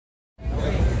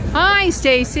Hi,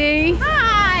 Stacey.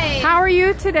 Hi. How are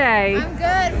you today? I'm good.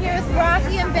 I'm here with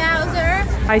Rocky and Bowser.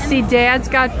 I see Dad's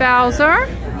got Bowser.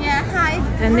 Yeah, hi.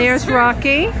 And there's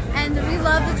Rocky. And we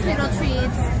love the Tweedle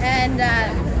treats. And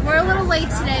we're a little late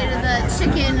today to the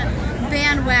chicken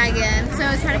bandwagon, so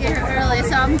I was trying to get here early.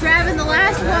 So I'm grabbing the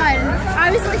last one.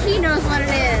 Obviously, he knows what it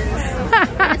is.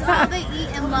 It's all they eat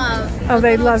and love. Oh,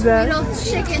 they love that. Tweedle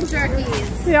chicken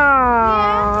jerkies.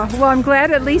 Yeah. Well, I'm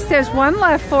glad at least there's one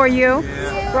left for you.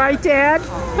 Yeah. Right, Dad?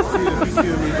 Yeah, this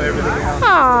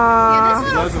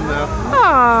one will,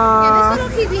 Aww. this one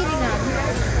will keep eating them.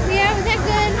 Yeah, was that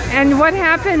good? And what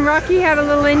happened? Rocky had a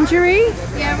little injury?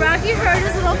 Yeah, Rocky hurt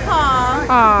his little paw.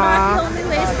 Aww. Rocky only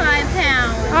weighs 5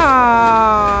 pounds.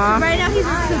 Aww. So right now he's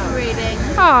recuperating.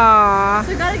 Aww. So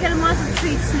we gotta get him lots of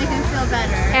treats to make him feel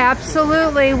better.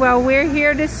 Absolutely. Well, we're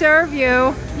here to serve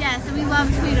you. Yes, and we love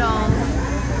Tweedles.